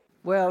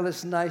Well,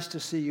 it's nice to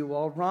see you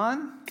all.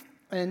 Ron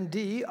and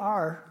Dee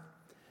are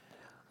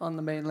on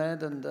the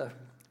mainland, and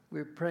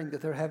we're praying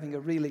that they're having a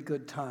really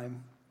good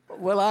time.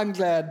 Well, I'm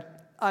glad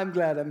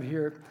I'm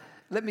here.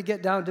 Let me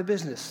get down to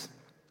business.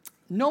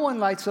 No one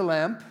lights a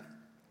lamp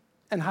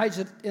and hides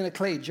it in a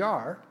clay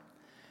jar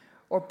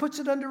or puts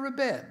it under a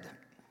bed.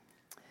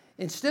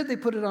 Instead, they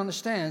put it on a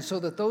stand so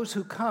that those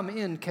who come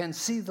in can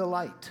see the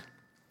light.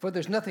 For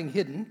there's nothing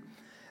hidden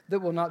that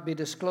will not be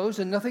disclosed,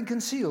 and nothing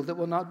concealed that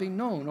will not be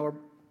known or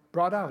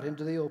brought out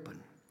into the open.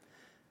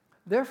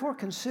 Therefore,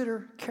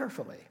 consider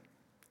carefully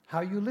how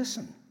you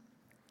listen.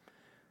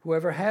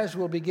 Whoever has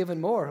will be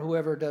given more.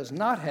 Whoever does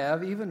not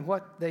have, even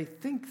what they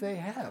think they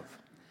have,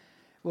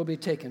 will be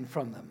taken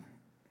from them.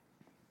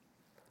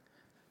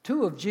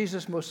 Two of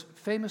Jesus' most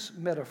famous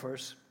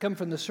metaphors come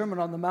from the Sermon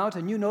on the Mount,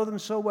 and you know them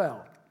so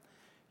well.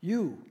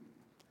 You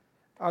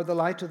are the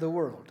light of the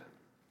world.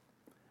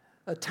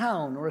 A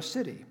town or a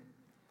city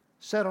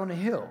set on a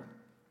hill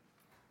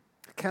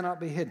cannot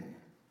be hidden.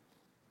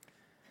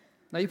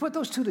 Now you put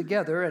those two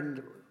together,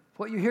 and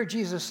what you hear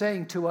Jesus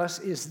saying to us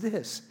is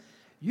this: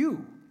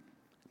 you,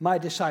 my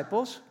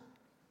disciples,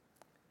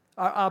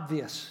 are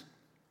obvious.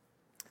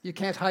 You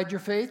can't hide your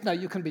faith. Now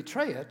you can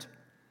betray it.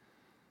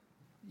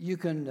 You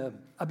can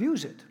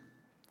abuse it,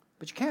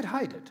 but you can't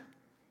hide it.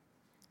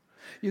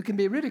 You can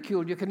be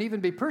ridiculed. You can even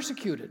be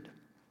persecuted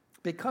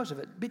because of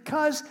it,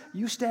 because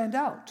you stand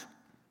out.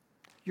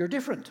 You're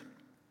different.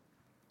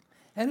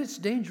 And it's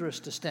dangerous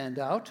to stand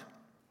out.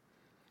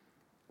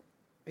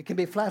 It can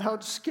be flat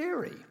out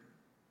scary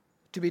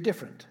to be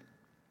different,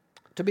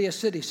 to be a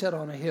city set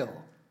on a hill,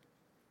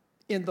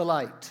 in the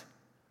light,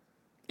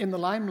 in the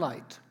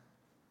limelight,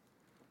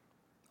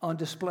 on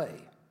display.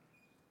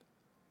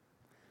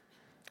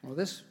 Well,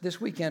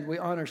 this weekend we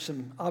honor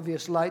some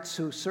obvious lights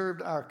who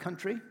served our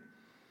country,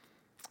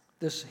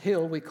 this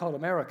hill we call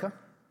America.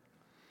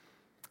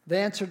 They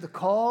answered the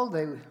call.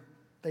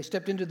 They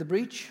stepped into the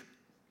breach.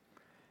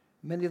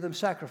 Many of them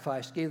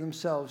sacrificed, gave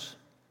themselves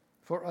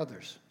for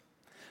others.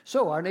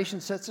 So our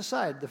nation sets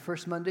aside the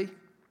first Monday,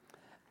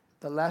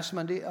 the last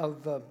Monday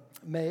of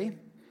May,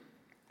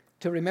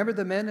 to remember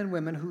the men and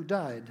women who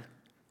died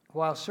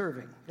while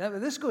serving. Now,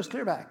 this goes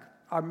clear back,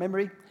 our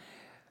memory,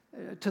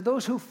 to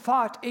those who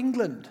fought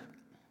England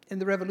in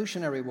the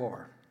Revolutionary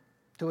War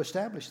to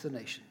establish the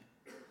nation.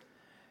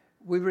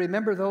 We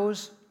remember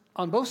those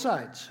on both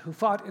sides who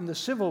fought in the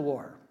Civil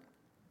War,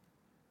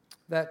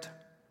 that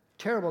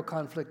terrible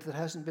conflict that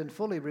hasn't been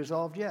fully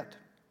resolved yet.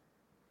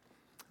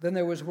 Then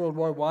there was World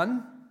War I,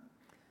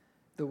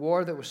 the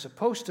war that was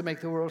supposed to make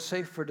the world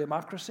safe for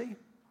democracy,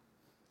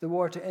 the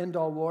war to end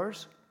all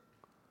wars.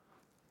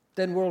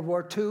 Then World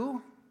War II,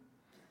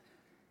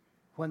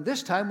 when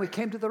this time we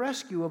came to the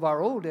rescue of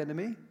our old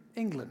enemy,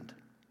 England.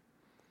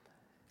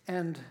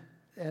 And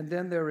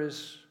then there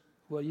is,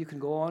 well, you can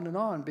go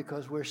on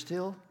because we're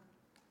still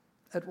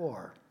at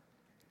war,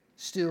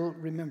 still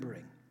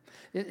remembering.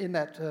 In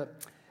that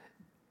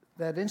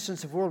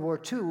instance of World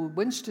War II,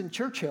 Winston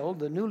Churchill,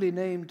 the newly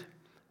named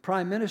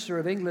Prime Minister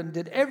of England,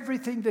 did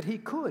everything that he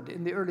could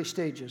in the early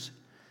stages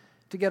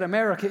to get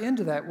America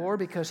into that war,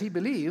 because he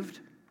believed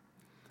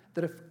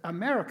that if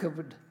America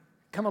would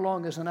come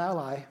along as an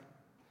ally,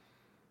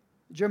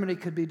 Germany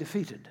could be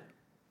defeated.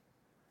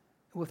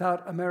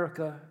 Without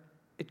America,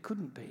 it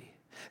couldn't be.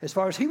 As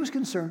far as he was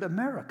concerned,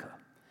 America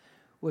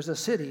was a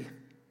city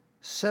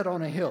set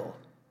on a hill,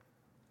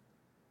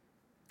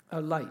 a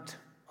light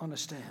on a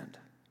stand.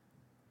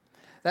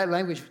 That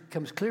language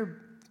comes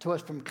clear to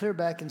us from clear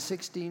back in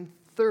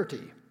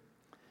 1630.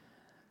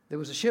 There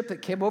was a ship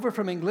that came over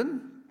from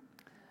England.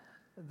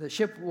 The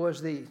ship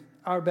was the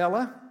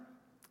Arbella.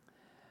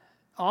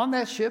 On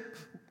that ship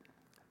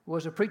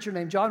was a preacher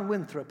named John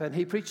Winthrop, and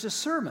he preached a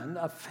sermon,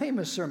 a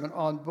famous sermon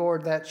on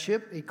board that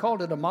ship. He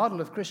called it a model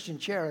of Christian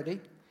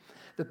charity.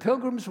 The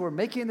pilgrims were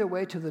making their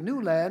way to the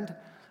new land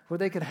where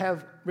they could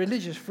have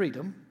religious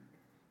freedom.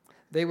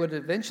 They would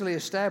eventually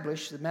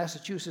establish the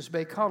Massachusetts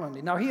Bay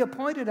Colony. Now, he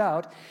pointed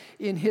out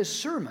in his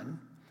sermon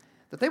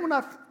that they were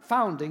not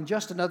founding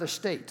just another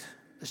state,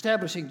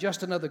 establishing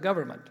just another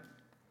government,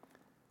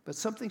 but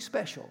something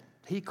special.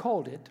 He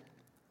called it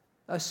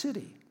a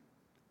city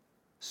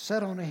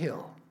set on a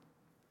hill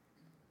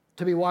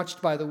to be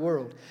watched by the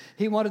world.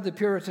 He wanted the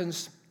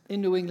Puritans in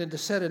New England to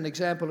set an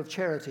example of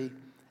charity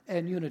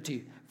and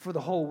unity for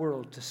the whole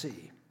world to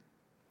see.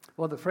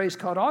 Well, the phrase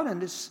caught on,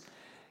 and it's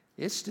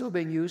still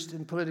being used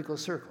in political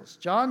circles.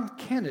 John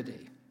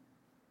Kennedy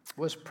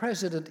was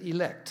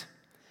president-elect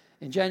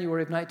in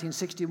January of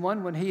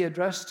 1961 when he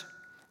addressed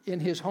in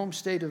his home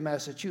state of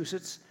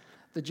Massachusetts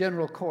the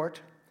General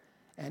Court.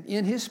 And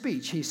in his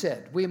speech, he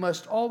said, "We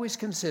must always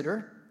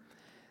consider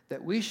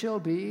that we shall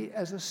be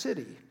as a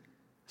city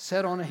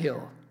set on a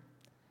hill.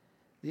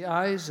 The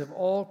eyes of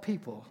all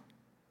people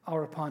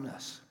are upon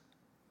us."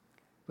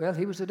 Well,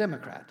 he was a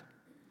Democrat.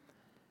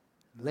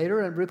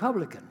 Later, a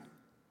Republican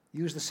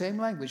used the same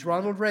language.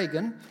 Ronald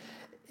Reagan,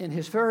 in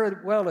his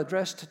farewell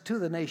address to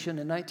the nation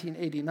in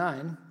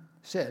 1989,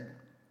 said,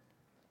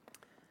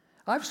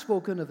 "I've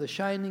spoken of the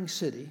shining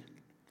city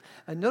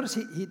And notice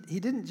he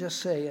didn't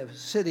just say a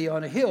city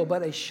on a hill,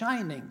 but a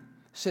shining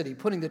city,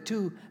 putting the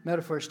two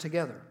metaphors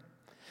together.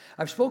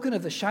 I've spoken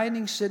of the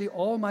shining city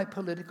all my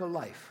political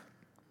life,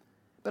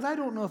 but I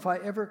don't know if I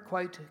ever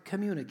quite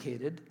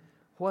communicated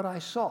what I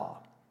saw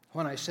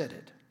when I said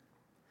it.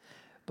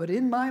 But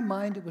in my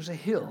mind, it was a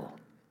hill,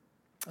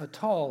 a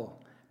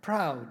tall,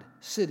 proud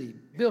city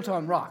built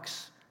on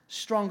rocks,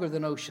 stronger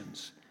than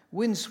oceans,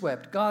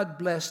 windswept,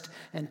 God-blessed,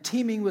 and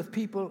teeming with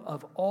people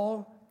of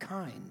all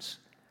kinds,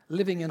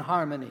 living in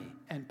harmony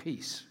and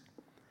peace.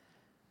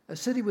 A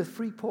city with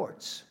free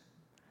ports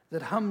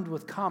that hummed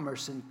with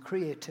commerce and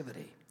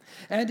creativity.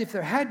 And if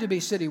there had to be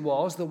city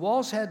walls, the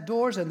walls had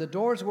doors, and the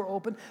doors were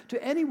open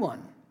to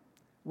anyone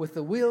with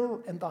the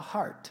will and the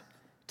heart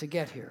to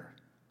get here.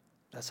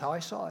 That's how I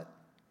saw it,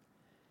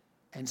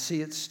 and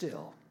see it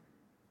still.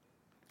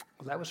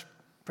 Well, that was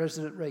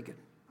President Reagan.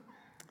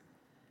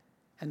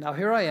 And now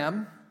here I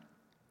am,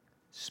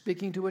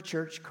 speaking to a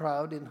church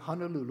crowd in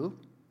Honolulu,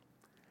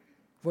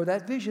 where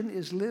that vision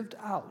is lived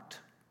out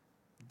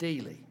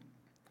daily.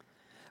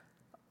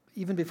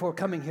 Even before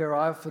coming here,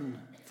 I often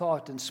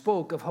thought and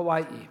spoke of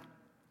Hawaii,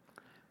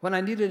 when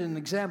I needed an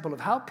example of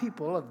how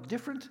people of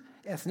different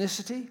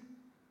ethnicity,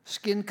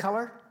 skin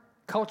color,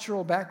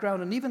 cultural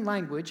background, and even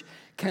language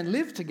can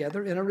live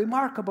together in a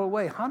remarkable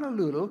way.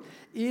 Honolulu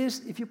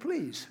is, if you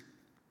please,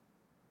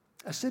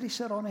 a city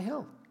set on a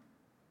hill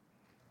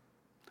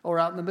or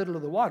out in the middle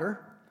of the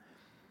water,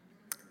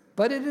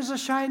 but it is a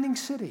shining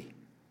city,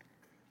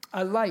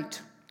 a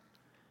light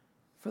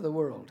for the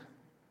world.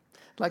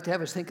 I'd like to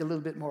have us think a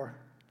little bit more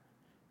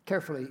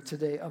carefully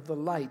today of the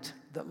light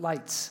that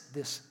lights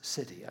this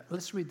city.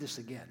 Let's read this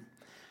again.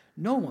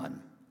 No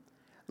one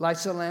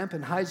lights a lamp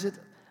and hides it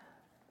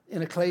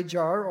in a clay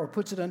jar or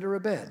puts it under a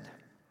bed.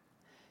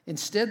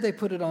 Instead, they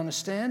put it on a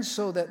stand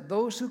so that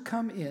those who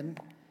come in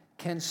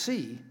can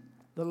see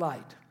the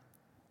light.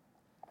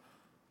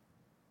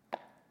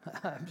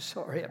 I'm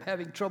sorry, I'm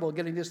having trouble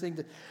getting this thing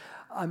to...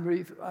 I'm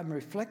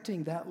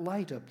reflecting that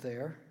light up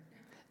there.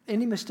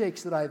 Any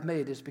mistakes that I've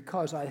made is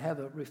because I have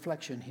a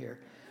reflection here,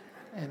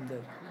 and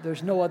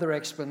there's no other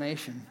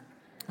explanation.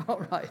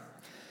 All right.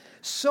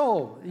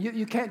 So,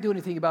 you can't do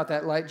anything about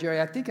that light, Jerry.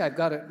 I think I've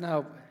got it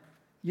now.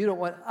 You don't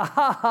want...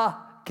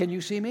 Can you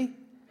see me?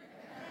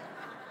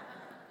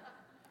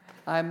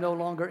 I'm no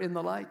longer in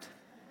the light.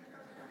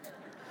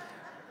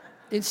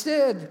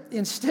 Instead,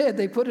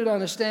 they put it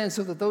on a stand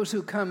so that those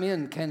who come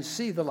in can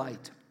see the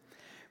light.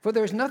 For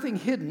there's nothing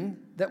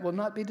hidden that will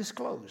not be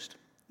disclosed,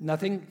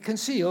 nothing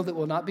concealed that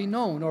will not be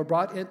known or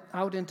brought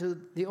out into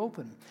the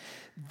open.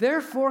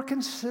 Therefore,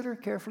 consider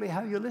carefully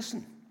how you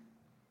listen.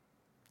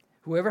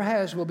 Whoever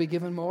has will be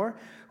given more.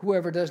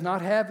 Whoever does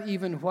not have,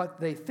 even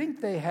what they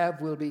think they have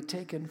will be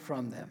taken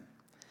from them.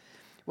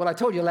 Well, I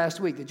told you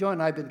last week that Joe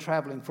and I have been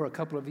traveling for a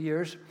couple of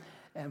years.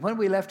 And when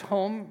we left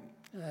home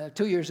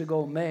 2 years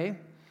ago, May,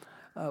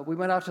 we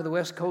went out to the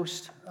west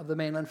coast of the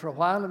mainland for a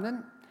while. And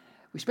then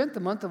we spent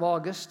the month of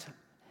August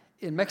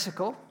in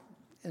Mexico,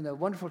 in a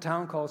wonderful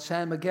town called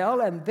San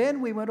Miguel. And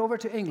then we went over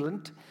to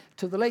England,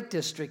 to the Lake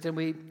District. And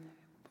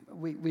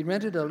we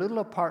rented a little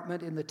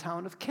apartment in the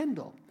town of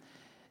Kendal.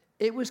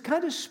 It was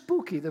kind of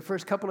spooky the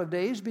first couple of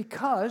days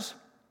because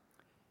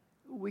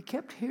we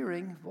kept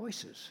hearing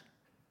voices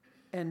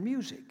and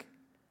music.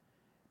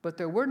 But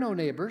there were no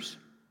neighbors.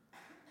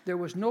 There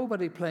was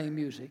nobody playing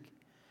music.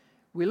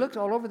 We looked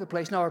all over the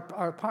place. Now,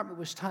 our apartment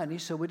was tiny,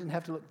 so we didn't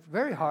have to look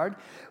very hard.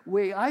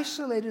 We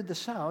isolated the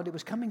sound. It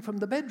was coming from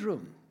the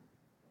bedroom.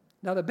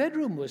 Now, the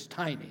bedroom was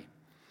tiny.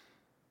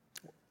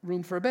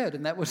 Room for a bed,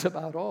 and that was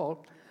about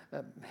all.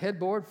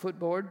 Headboard,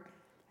 footboard.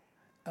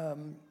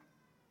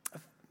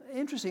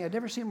 Interesting, I'd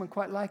never seen one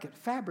quite like it.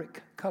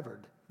 Fabric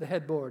covered the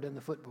headboard and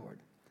the footboard.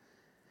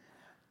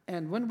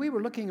 And when we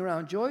were looking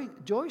around,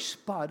 Joy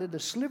spotted a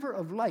sliver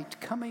of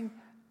light coming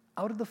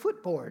out of the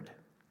footboard.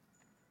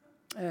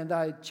 And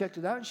I checked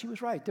it out, and she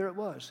was right. There it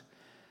was.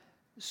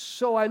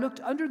 So I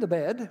looked under the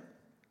bed,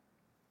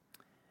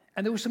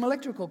 and there were some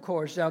electrical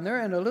cords down there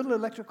and a little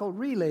electrical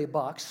relay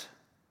box.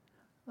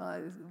 I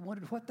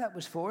wondered what that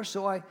was for,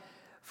 so I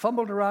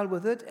fumbled around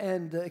with it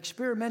and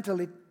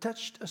experimentally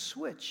touched a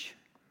switch.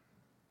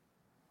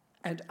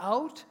 And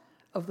out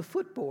of the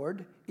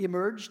footboard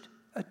emerged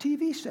a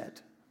TV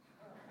set.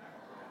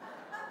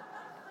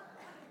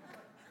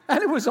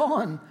 And it was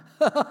on.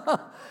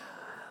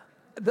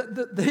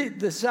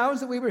 The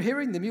sounds that we were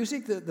hearing, the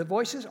music, the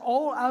voices,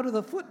 all out of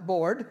the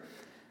footboard.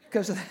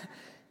 Because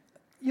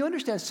you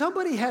understand,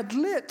 somebody had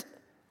lit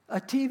a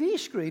TV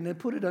screen and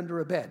put it under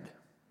a bed.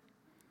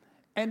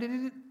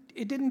 And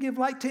it didn't give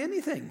light to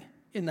anything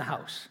in the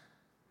house.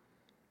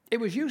 It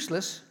was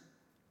useless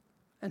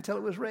until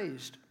it was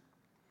raised.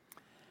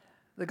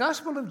 The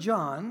Gospel of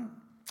John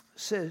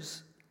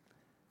says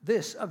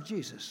this of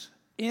Jesus: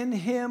 in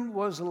him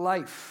was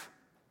life,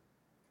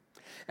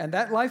 and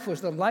that life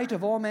was the light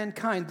of all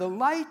mankind. The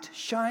light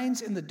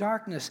shines in the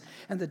darkness,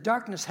 and the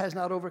darkness has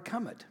not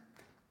overcome it.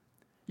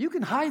 You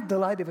can hide the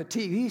light of a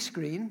TV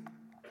screen,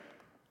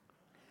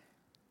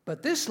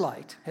 but this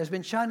light has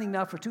been shining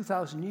now for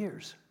 2,000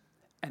 years,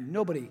 and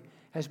nobody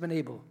has been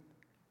able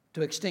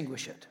to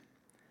extinguish it.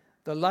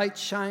 The light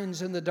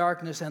shines in the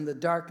darkness, and the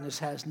darkness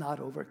has not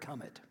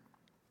overcome it.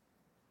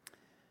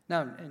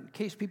 Now, in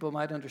case people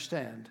might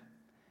understand,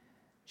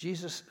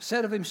 Jesus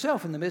said of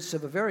himself in the midst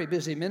of a very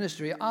busy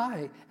ministry,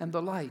 I am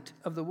the light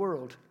of the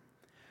world.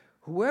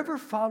 Whoever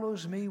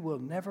follows me will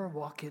never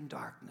walk in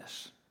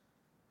darkness,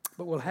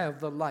 but will have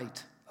the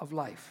light of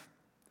life.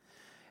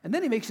 And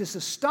then he makes this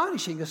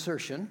astonishing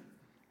assertion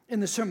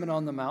in the Sermon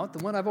on the Mount, the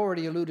one I've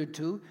already alluded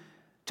to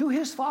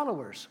his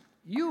followers.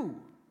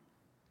 You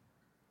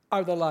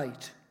are the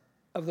light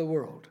of the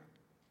world.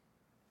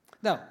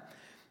 Now,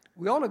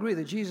 we all agree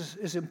that Jesus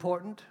is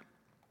important.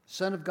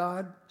 Son of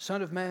God,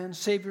 Son of Man,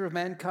 Savior of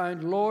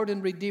mankind, Lord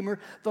and Redeemer,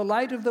 the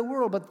light of the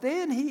world. But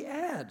then he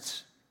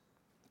adds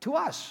to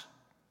us,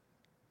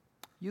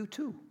 you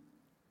too.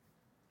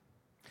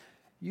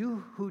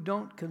 You who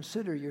don't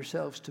consider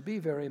yourselves to be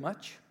very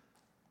much,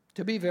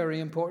 to be very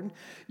important,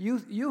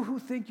 you who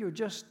think you're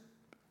just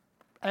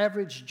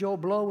average Joe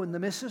Blow in the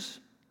missus,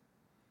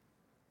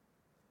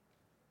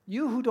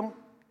 you who don't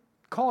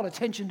call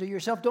attention to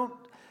yourself,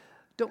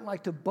 don't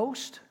like to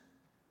boast,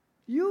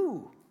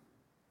 you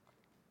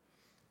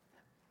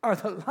are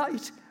the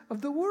light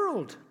of the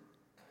world.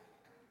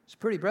 It's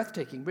pretty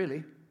breathtaking,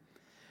 really.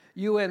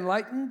 You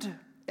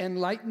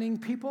enlightening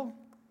people,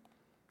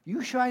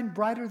 you shine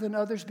brighter than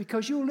others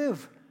because you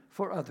live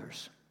for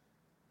others.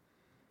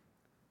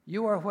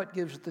 You are what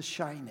gives the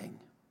shining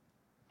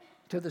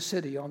to the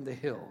city on the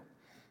hill.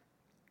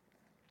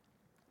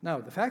 Now,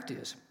 the fact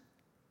is,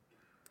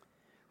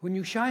 when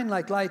you shine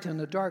like light in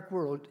a dark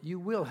world, you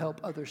will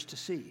help others to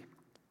see.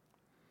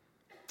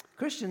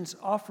 Christians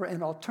offer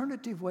an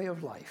alternative way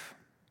of life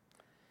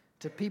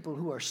to people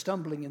who are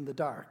stumbling in the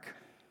dark.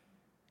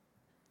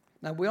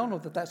 Now, we all know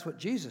that that's what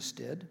Jesus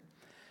did,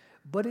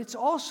 but it's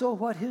also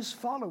what his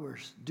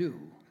followers do.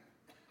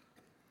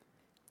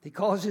 He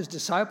calls his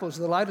disciples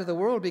the light of the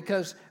world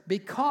because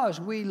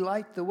we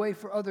light the way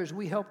for others,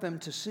 we help them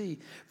to see.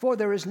 For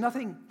there is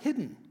nothing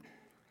hidden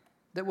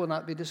that will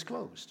not be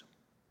disclosed,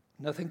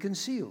 nothing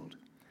concealed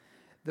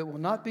that will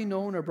not be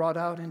known or brought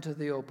out into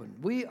the open.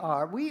 We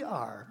are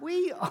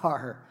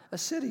a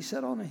city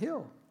set on a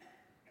hill,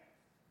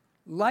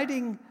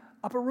 lighting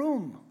up a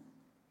room,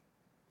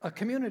 a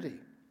community,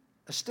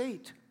 a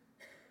state,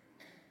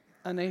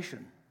 a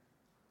nation,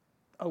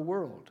 a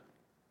world.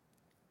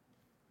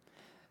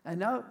 And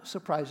now,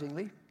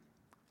 surprisingly,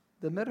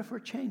 the metaphor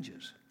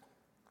changes.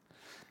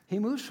 He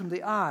moves from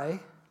the eye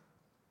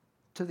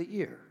to the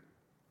ear.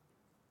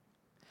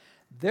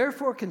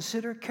 Therefore,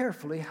 consider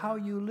carefully how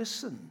you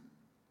listen.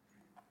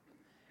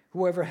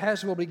 Whoever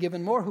has will be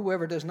given more.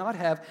 Whoever does not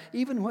have,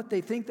 even what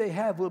they think they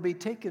have, will be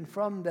taken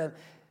from them.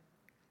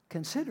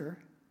 Consider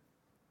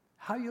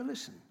how you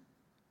listen,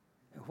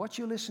 and what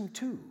you listen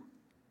to,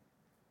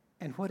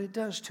 and what it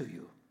does to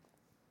you.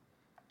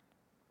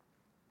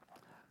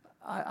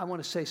 I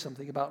want to say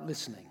something about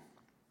listening.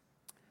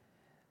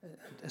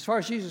 As far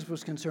as Jesus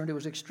was concerned, it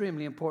was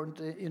extremely important.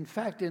 In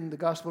fact, in the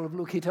Gospel of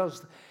Luke, he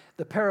tells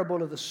the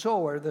parable of the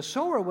sower. The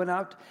sower went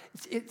out.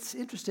 It's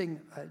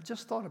interesting. I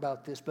just thought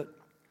about this, but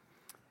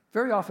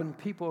very often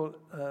people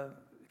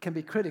can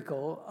be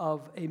critical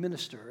of a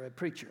minister, a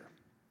preacher.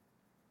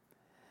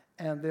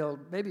 And they'll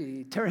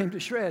maybe tear him to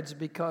shreds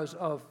because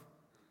of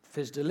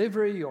his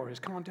delivery or his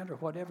content or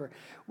whatever.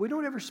 We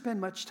don't ever spend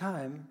much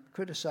time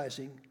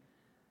criticizing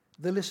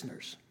the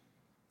listeners.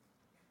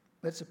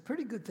 That's a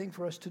pretty good thing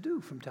for us to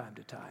do from time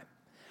to time,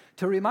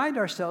 to remind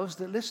ourselves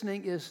that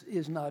listening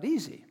is not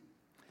easy.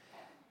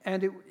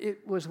 And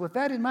it was with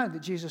that in mind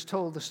that Jesus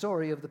told the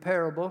story of the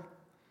parable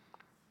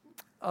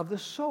of the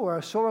sower.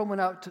 A sower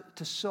went out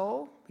to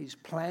sow. He's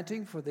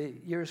planting for the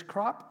year's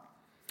crop,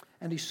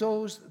 and he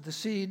sows the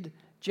seed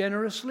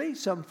generously.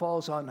 Some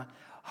falls on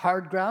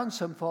hard ground,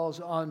 some falls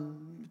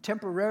on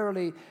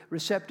temporarily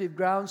receptive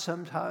ground,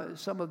 some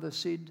of the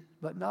seed,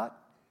 but not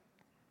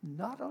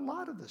a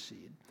lot of the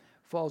seed,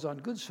 falls on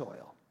good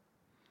soil.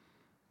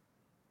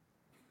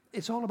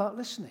 It's all about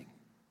listening.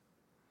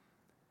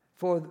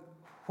 For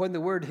when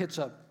the word hits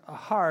a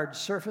hard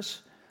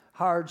surface,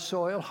 hard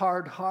soil,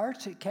 hard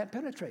heart, it can't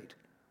penetrate.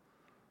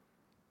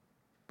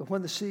 But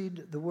when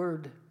the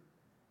word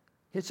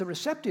hits a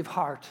receptive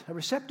heart, a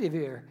receptive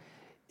ear,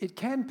 it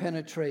can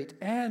penetrate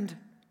and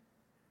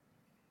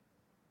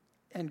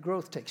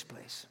growth takes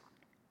place.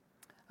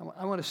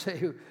 I want to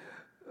say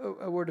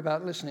a word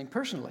about listening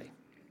personally.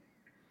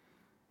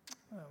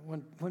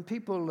 When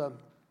people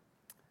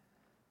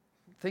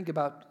think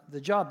about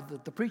the job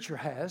that the preacher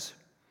has,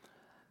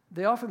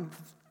 they often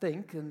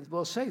think and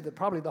will say that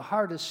probably the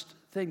hardest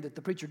thing that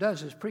the preacher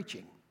does is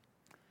preaching.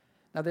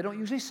 Now, they don't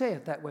usually say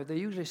it that way. They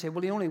usually say,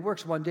 well, he only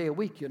works one day a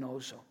week,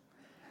 so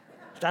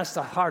that's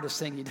the hardest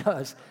thing he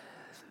does.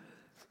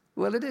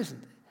 Well, it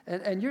isn't.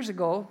 And years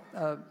ago,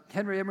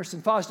 Henry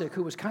Emerson Fosdick,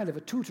 who was kind of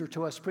a tutor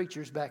to us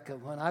preachers back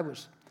when I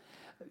was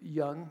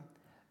young,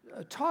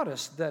 taught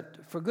us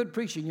that for good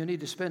preaching, you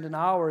need to spend an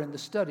hour in the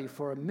study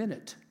for a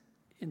minute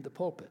in the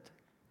pulpit.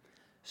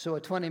 So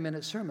a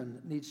 20-minute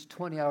sermon needs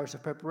 20 hours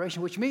of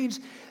preparation, which means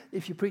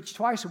if you preach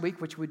twice a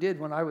week, which we did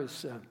when I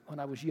was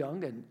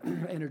young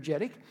and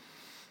energetic,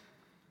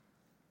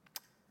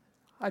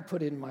 I'd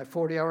put in my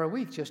 40-hour a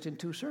week just in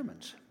 2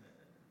 sermons.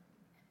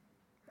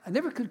 I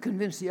never could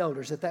convince the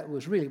elders that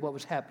was really what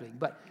was happening,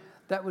 but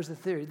that was the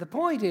theory. The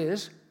point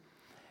is,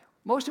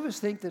 most of us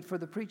think that for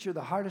the preacher,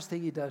 the hardest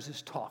thing he does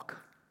is talk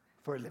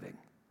for a living.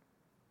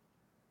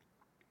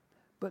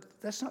 But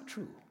that's not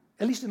true.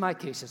 At least in my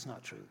case, it's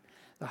not true.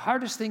 The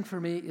hardest thing for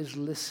me is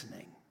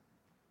listening.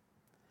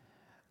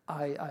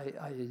 I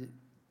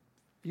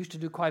used to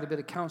do quite a bit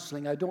of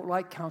counseling. I don't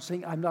like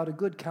counseling. I'm not a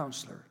good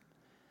counselor.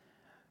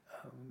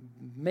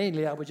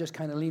 Mainly, I would just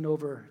kind of lean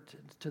over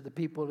to the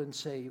people and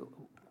say,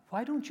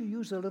 why don't you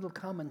use a little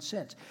common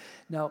sense?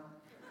 Now,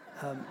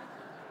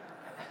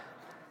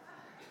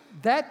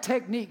 that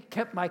technique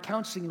kept my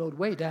counseling load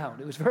way down.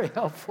 It was very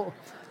helpful.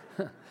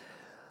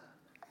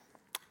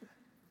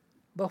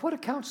 But what a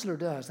counselor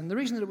does, and the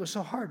reason that it was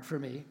so hard for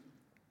me,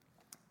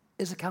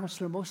 is a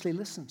counselor mostly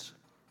listens.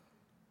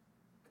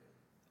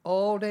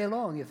 All day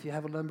long, if you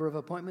have a number of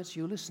appointments,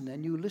 you listen,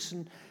 and you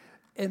listen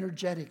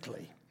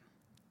energetically.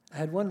 I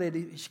had one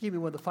lady, she gave me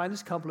one of the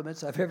finest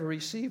compliments I've ever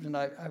received, and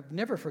I've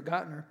never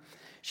forgotten her.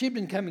 She'd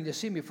been coming to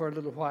see me for a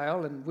little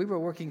while, and we were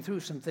working through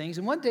some things,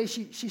 and one day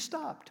she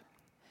stopped,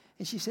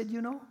 and she said,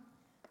 you know,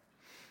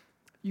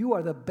 you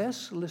are the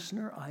best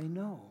listener I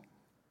know.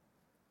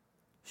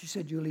 She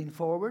said, you lean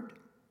forward,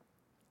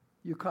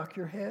 you cock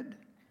your head,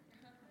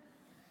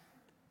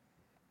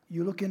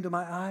 you look into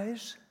my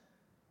eyes,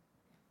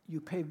 you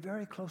pay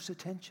very close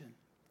attention.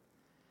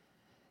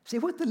 See,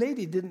 what the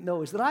lady didn't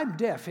know is that I'm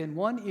deaf in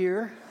one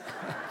ear,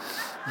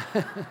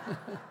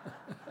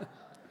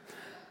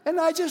 and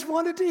I just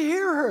wanted to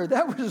hear her.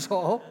 That was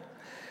all.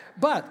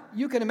 But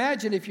you can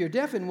imagine if you're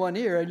deaf in one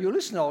ear and you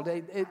listen all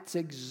day, it's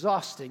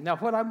exhausting. Now,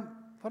 what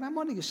I'm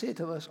wanting to say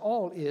to us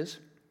all is,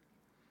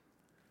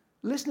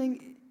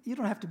 listening, you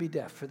don't have to be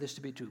deaf for this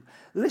to be true.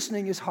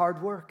 Listening is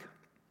hard work.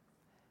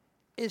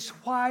 It's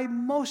why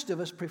most of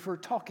us prefer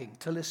talking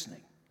to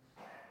listening.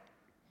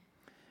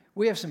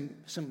 We have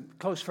some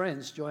close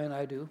friends, Joy and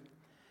I do,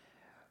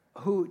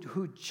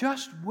 who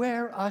just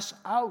wear us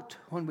out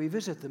when we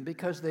visit them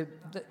because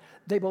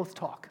they both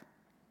talk.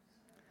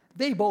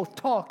 They both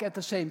talk at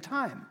the same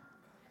time.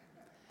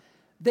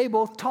 They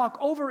both talk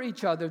over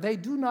each other. They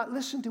do not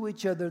listen to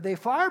each other. They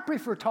far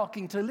prefer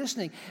talking to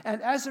listening.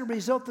 And as a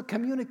result, the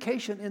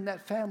communication in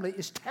that family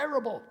is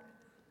terrible.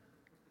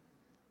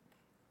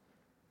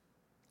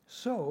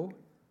 So,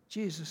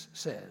 Jesus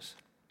says,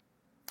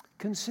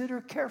 consider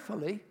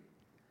carefully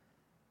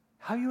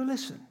how you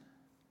listen.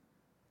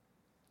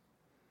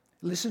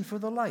 Listen for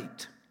the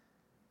light.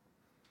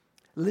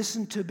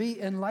 Listen to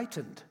be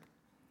enlightened.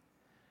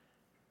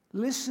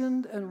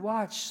 Listen and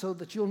watch so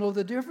that you'll know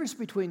the difference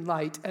between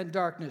light and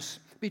darkness,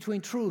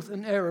 between truth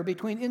and error,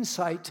 between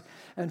insight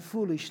and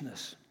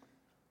foolishness.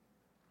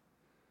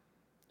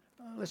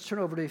 Let's turn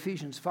over to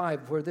Ephesians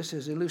 5, where this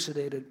is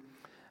elucidated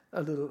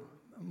a little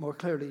more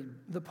clearly.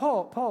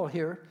 Paul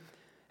here,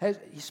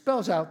 he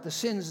spells out the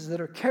sins that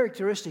are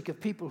characteristic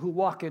of people who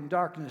walk in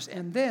darkness.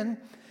 And then,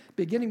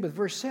 beginning with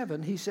verse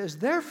 7, he says,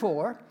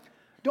 therefore,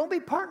 don't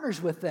be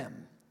partners with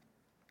them.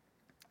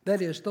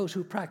 That is, those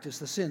who practice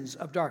the sins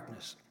of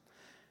darkness.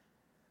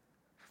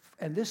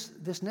 And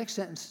this next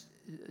sentence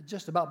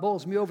just about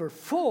bowls me over.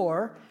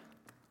 For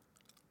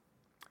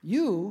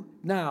you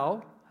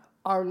now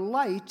are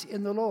light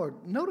in the Lord.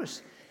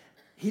 Notice,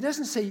 he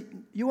doesn't say,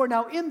 you are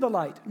now in the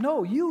light.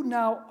 No, you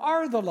now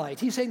are the light.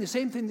 He's saying the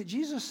same thing that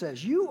Jesus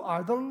says. You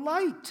are the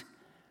light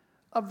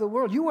of the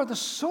world. You are the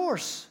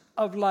source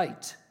of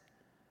light,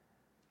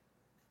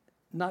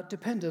 not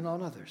dependent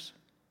on others.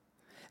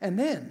 And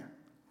then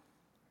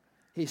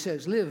he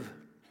says, live.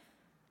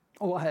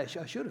 Oh, I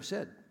should have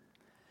said.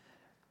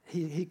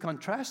 He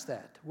contrasts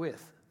that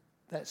with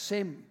that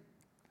same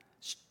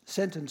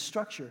sentence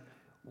structure.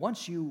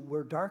 Once you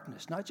were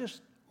darkness, not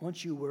just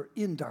once you were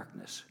in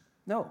darkness.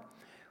 No.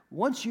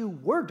 Once you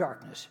were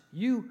darkness,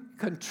 you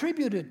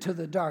contributed to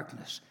the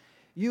darkness.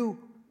 You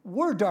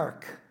were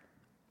dark,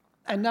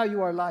 and now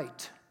you are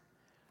light.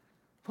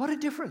 What a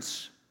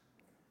difference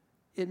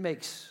it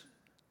makes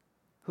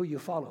who you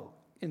follow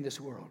in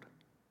this world.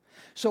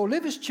 So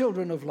live as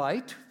children of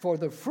light, for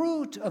the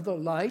fruit of the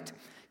light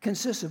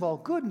consists of all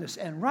goodness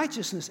and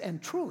righteousness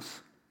and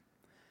truth.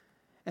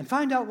 And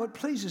find out what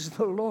pleases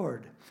the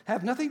Lord.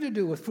 Have nothing to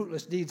do with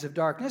fruitless deeds of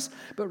darkness,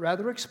 but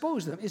rather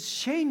expose them. It's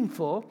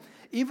shameful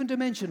even to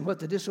mention what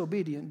the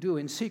disobedient do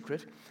in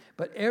secret,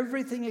 but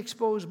everything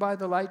exposed by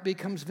the light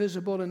becomes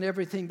visible, and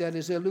everything that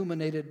is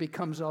illuminated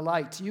becomes a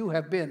light. You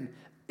have been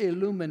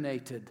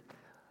illuminated.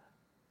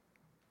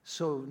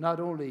 So not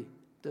only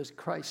does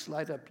Christ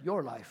light up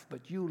your life,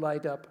 but you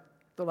light up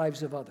the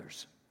lives of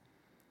others.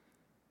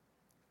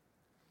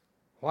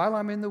 While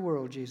I'm in the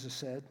world, Jesus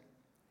said,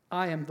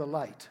 I am the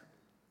light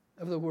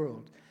of the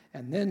world.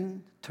 And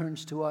then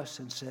turns to us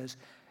and says,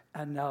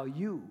 and now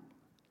you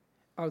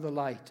are the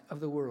light of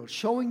the world,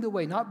 showing the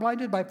way, not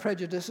blinded by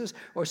prejudices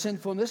or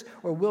sinfulness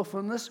or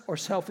willfulness or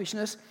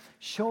selfishness,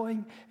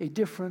 showing a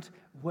different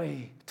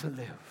way to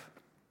live.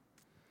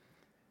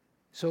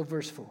 So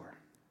verse 4,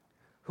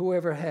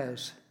 whoever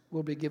has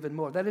will be given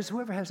more. That is,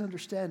 whoever has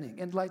understanding,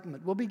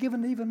 enlightenment, will be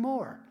given even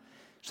more.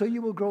 So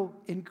you will grow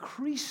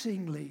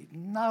increasingly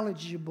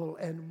knowledgeable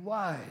and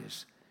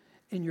wise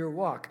in your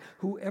walk.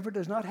 Whoever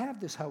does not have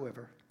this,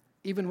 however,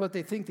 even what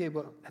they think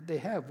they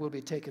have will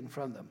be taken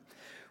from them.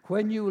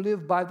 When you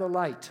live by the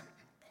light,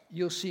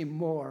 you'll see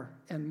more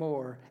and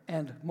more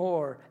and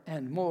more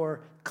and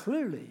more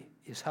clearly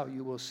is how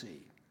you will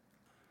see.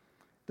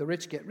 The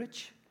rich get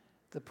rich,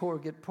 the poor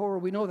get poorer.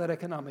 We know that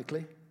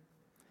economically.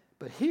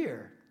 But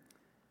here,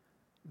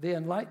 the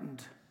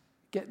enlightened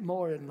get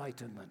more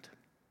enlightenment,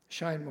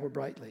 shine more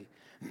brightly.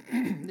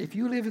 If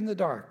you live in the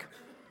dark,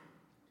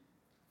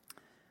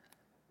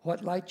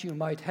 what light you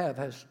might have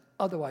has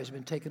otherwise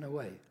been taken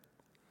away.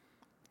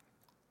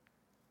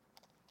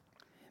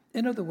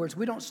 In other words,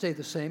 we don't stay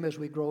the same as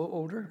we grow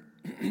older.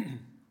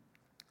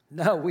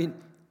 Now, we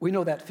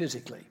know that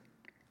physically.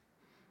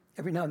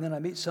 Every now and then I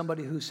meet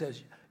somebody who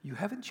says, "You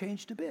haven't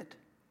changed a bit."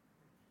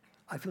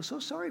 I feel so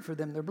sorry for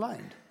them, they're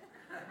blind.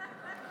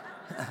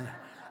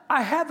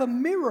 I have a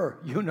mirror,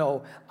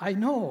 I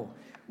know.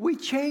 We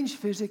change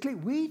physically,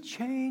 we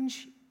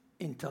change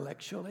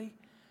intellectually,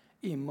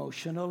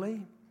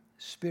 emotionally,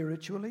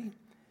 spiritually.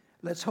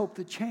 Let's hope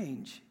the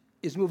change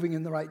is moving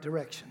in the right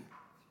direction.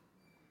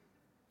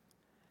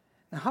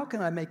 Now, how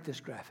can I make this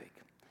graphic?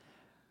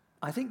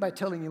 I think by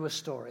telling you a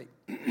story.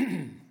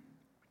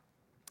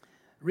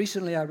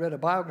 Recently, I read a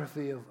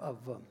biography of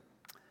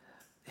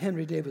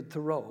Henry David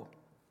Thoreau.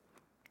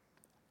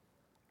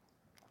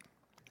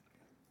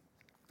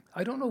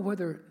 I don't know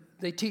whether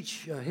they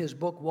teach his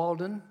book,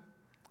 Walden,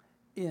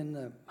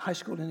 in high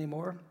school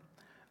anymore.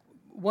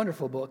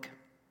 Wonderful book.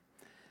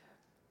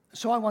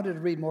 So I wanted to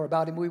read more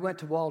about him. We went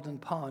to Walden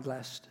Pond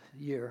last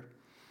year.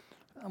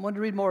 I wanted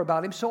to read more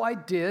about him, so I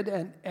did.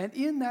 And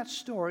in that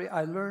story,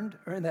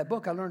 in that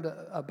book, I learned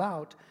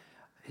about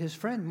his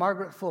friend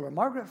Margaret Fuller.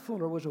 Margaret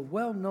Fuller was a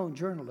well-known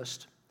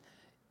journalist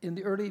in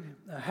the early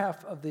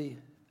half of the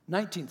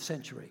 19th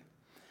century.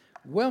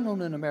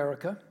 Well-known in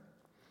America.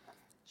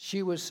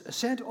 She was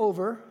sent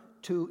over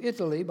to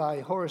Italy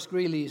by Horace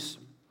Greeley's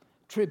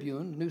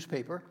Tribune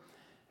newspaper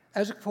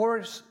as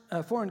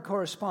a foreign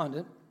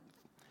correspondent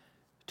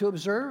to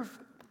observe,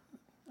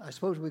 I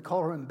suppose we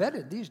call her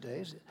embedded these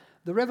days,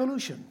 the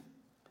revolution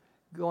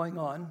going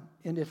on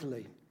in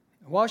Italy.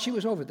 While she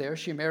was over there,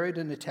 she married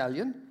an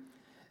Italian,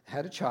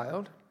 had a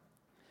child.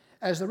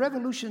 As the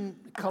revolution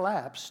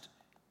collapsed,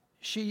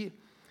 she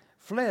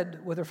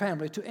fled with her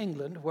family to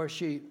England, where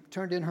she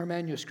turned in her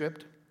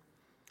manuscript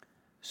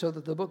so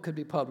that the book could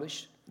be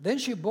published. Then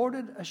she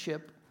boarded a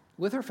ship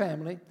with her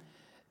family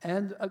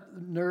and a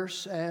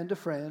nurse and a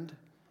friend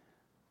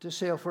to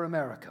sail for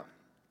America.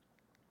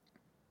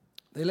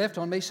 They left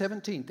on May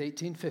 17th,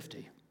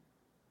 1850,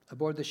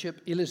 aboard the ship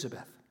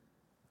Elizabeth.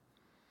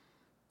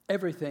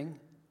 Everything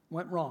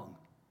went wrong.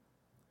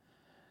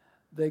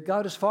 They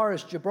got as far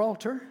as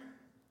Gibraltar,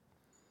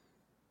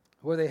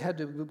 where they had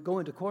to go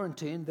into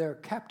quarantine. Their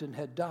captain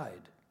had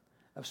died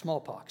of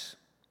smallpox.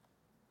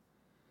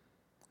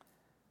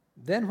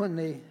 Then when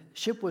the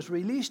ship was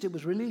released, it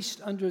was released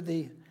under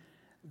the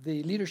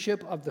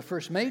leadership of the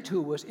first mate,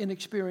 who was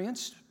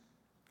inexperienced.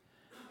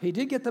 He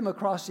did get them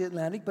across the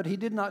Atlantic, but he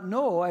did not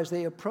know as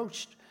they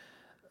approached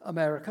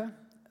America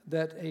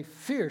that a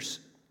fierce,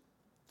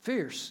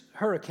 fierce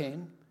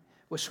hurricane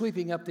was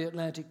sweeping up the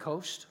Atlantic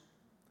coast.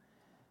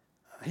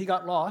 He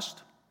got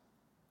lost.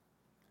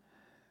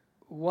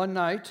 One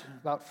night,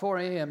 about 4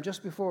 a.m.,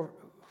 just before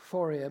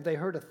 4 a.m., they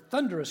heard a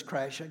thunderous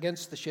crash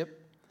against the ship.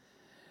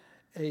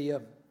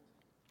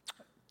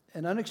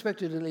 An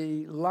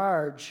unexpectedly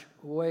large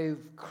wave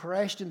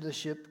crashed into the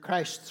ship,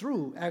 crashed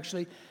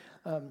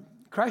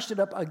it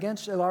up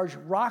against a large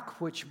rock,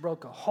 which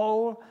broke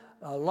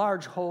a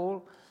large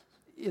hole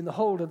in the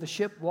hold of the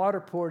ship. Water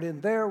poured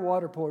in there,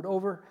 water poured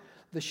over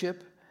the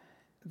ship.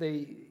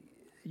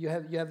 You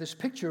have this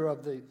picture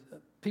of the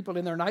people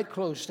in their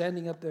nightclothes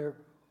standing up there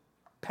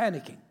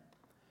panicking.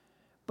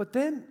 But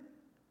then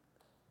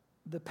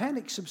the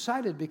panic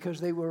subsided because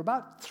they were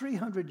about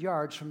 300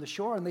 yards from the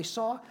shore, and they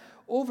saw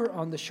over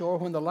on the shore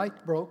when the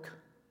light broke,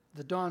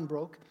 the dawn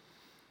broke,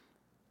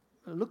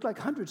 it looked like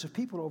hundreds of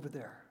people over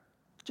there,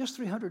 just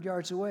 300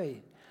 yards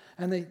away.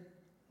 And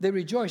they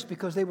rejoiced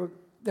because they were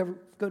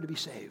going to be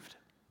saved.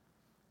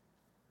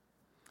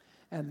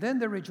 And then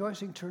their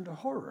rejoicing turned to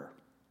horror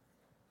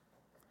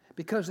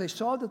because they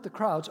saw that the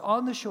crowds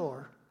on the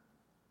shore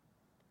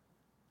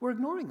were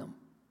ignoring them.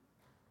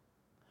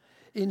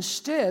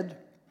 Instead,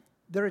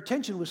 their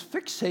attention was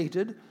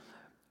fixated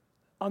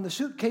on the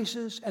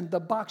suitcases and the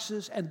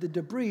boxes and the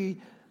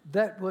debris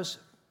that was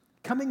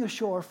coming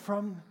ashore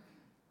from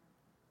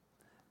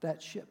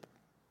that ship.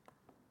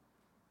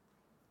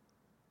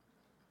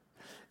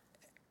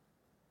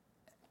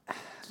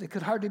 They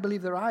could hardly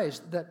believe their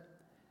eyes that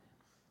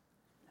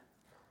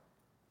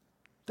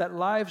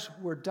lives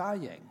were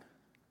dying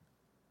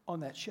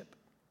on that ship.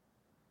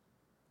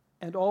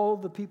 and all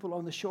the people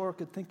on the shore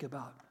could think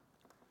about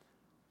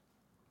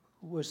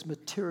was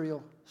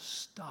material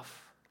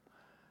stuff.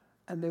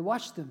 And they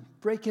watched them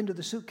break into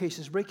the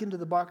suitcases, break into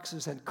the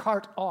boxes, and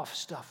cart off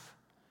stuff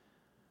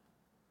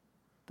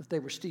that they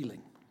were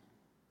stealing.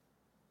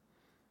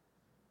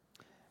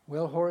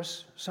 Well,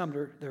 Horace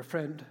Sumner, their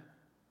friend,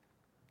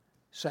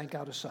 sank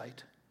out of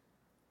sight.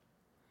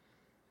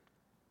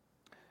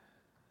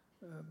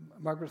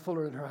 Margaret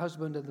Fuller and her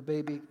husband and the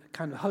baby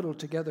kind of huddled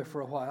together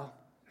for a while.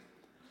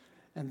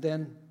 And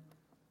then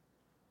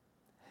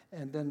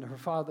her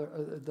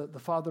father, the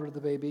father of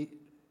the baby,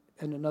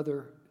 and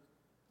another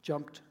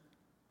jumped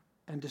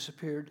and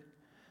disappeared.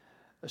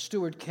 A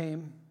steward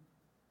came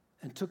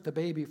and took the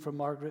baby from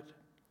Margaret,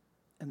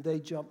 and they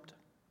jumped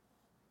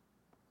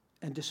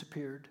and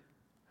disappeared.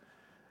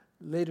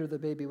 Later, the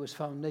baby was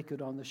found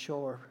naked on the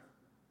shore,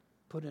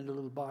 put in a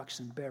little box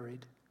and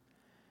buried.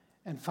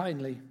 And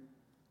finally,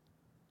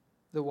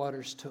 the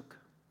waters took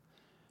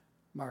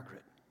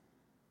Margaret.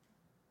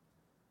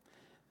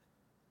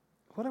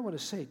 What I want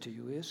to say to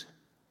you is,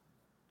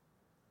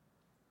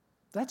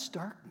 that's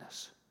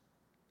darkness.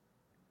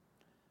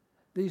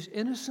 These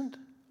innocent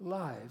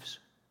lives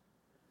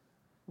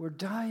were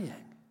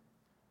dying,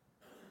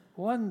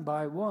 one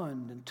by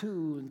one, and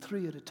two and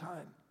three at a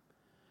time,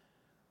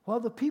 while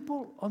the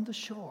people on the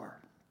shore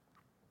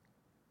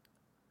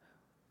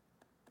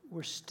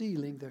were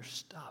stealing their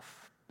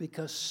stuff,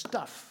 because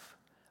stuff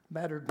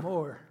mattered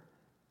more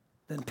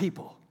than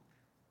people.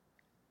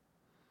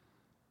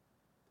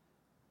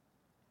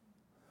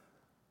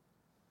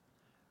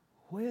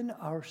 When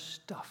our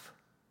stuff,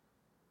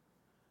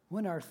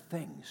 when our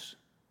things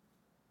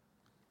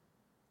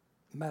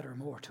matter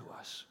more to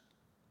us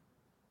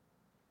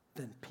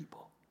than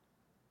people,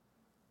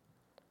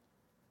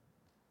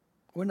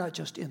 we're not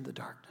just in the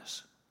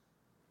darkness.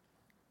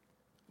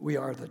 We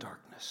are the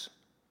darkness.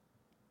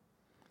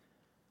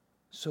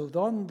 So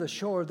on the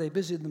shore they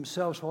busied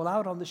themselves, while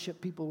out on the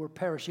ship people were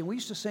perishing. We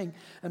used to sing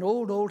an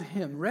old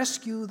hymn,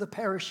 rescue the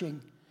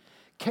perishing,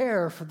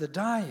 care for the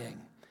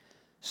dying,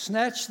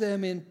 snatch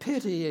them in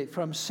pity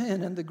from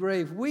sin and the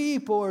grave,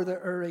 weep o'er the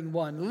erring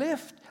one,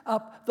 lift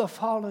up the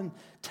fallen,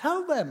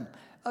 tell them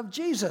of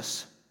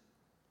Jesus,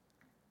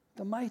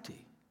 the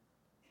mighty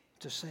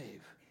to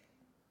save.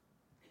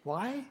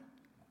 Why?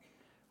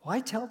 Why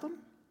tell them?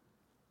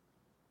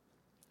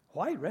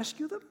 Why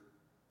rescue them?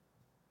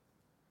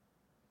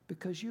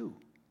 Because you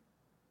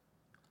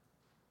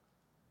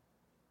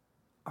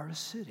are a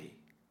city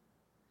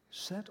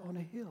set on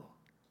a hill.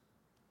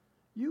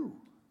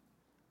 You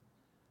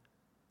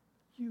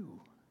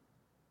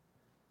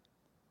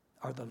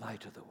are the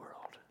light of the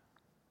world.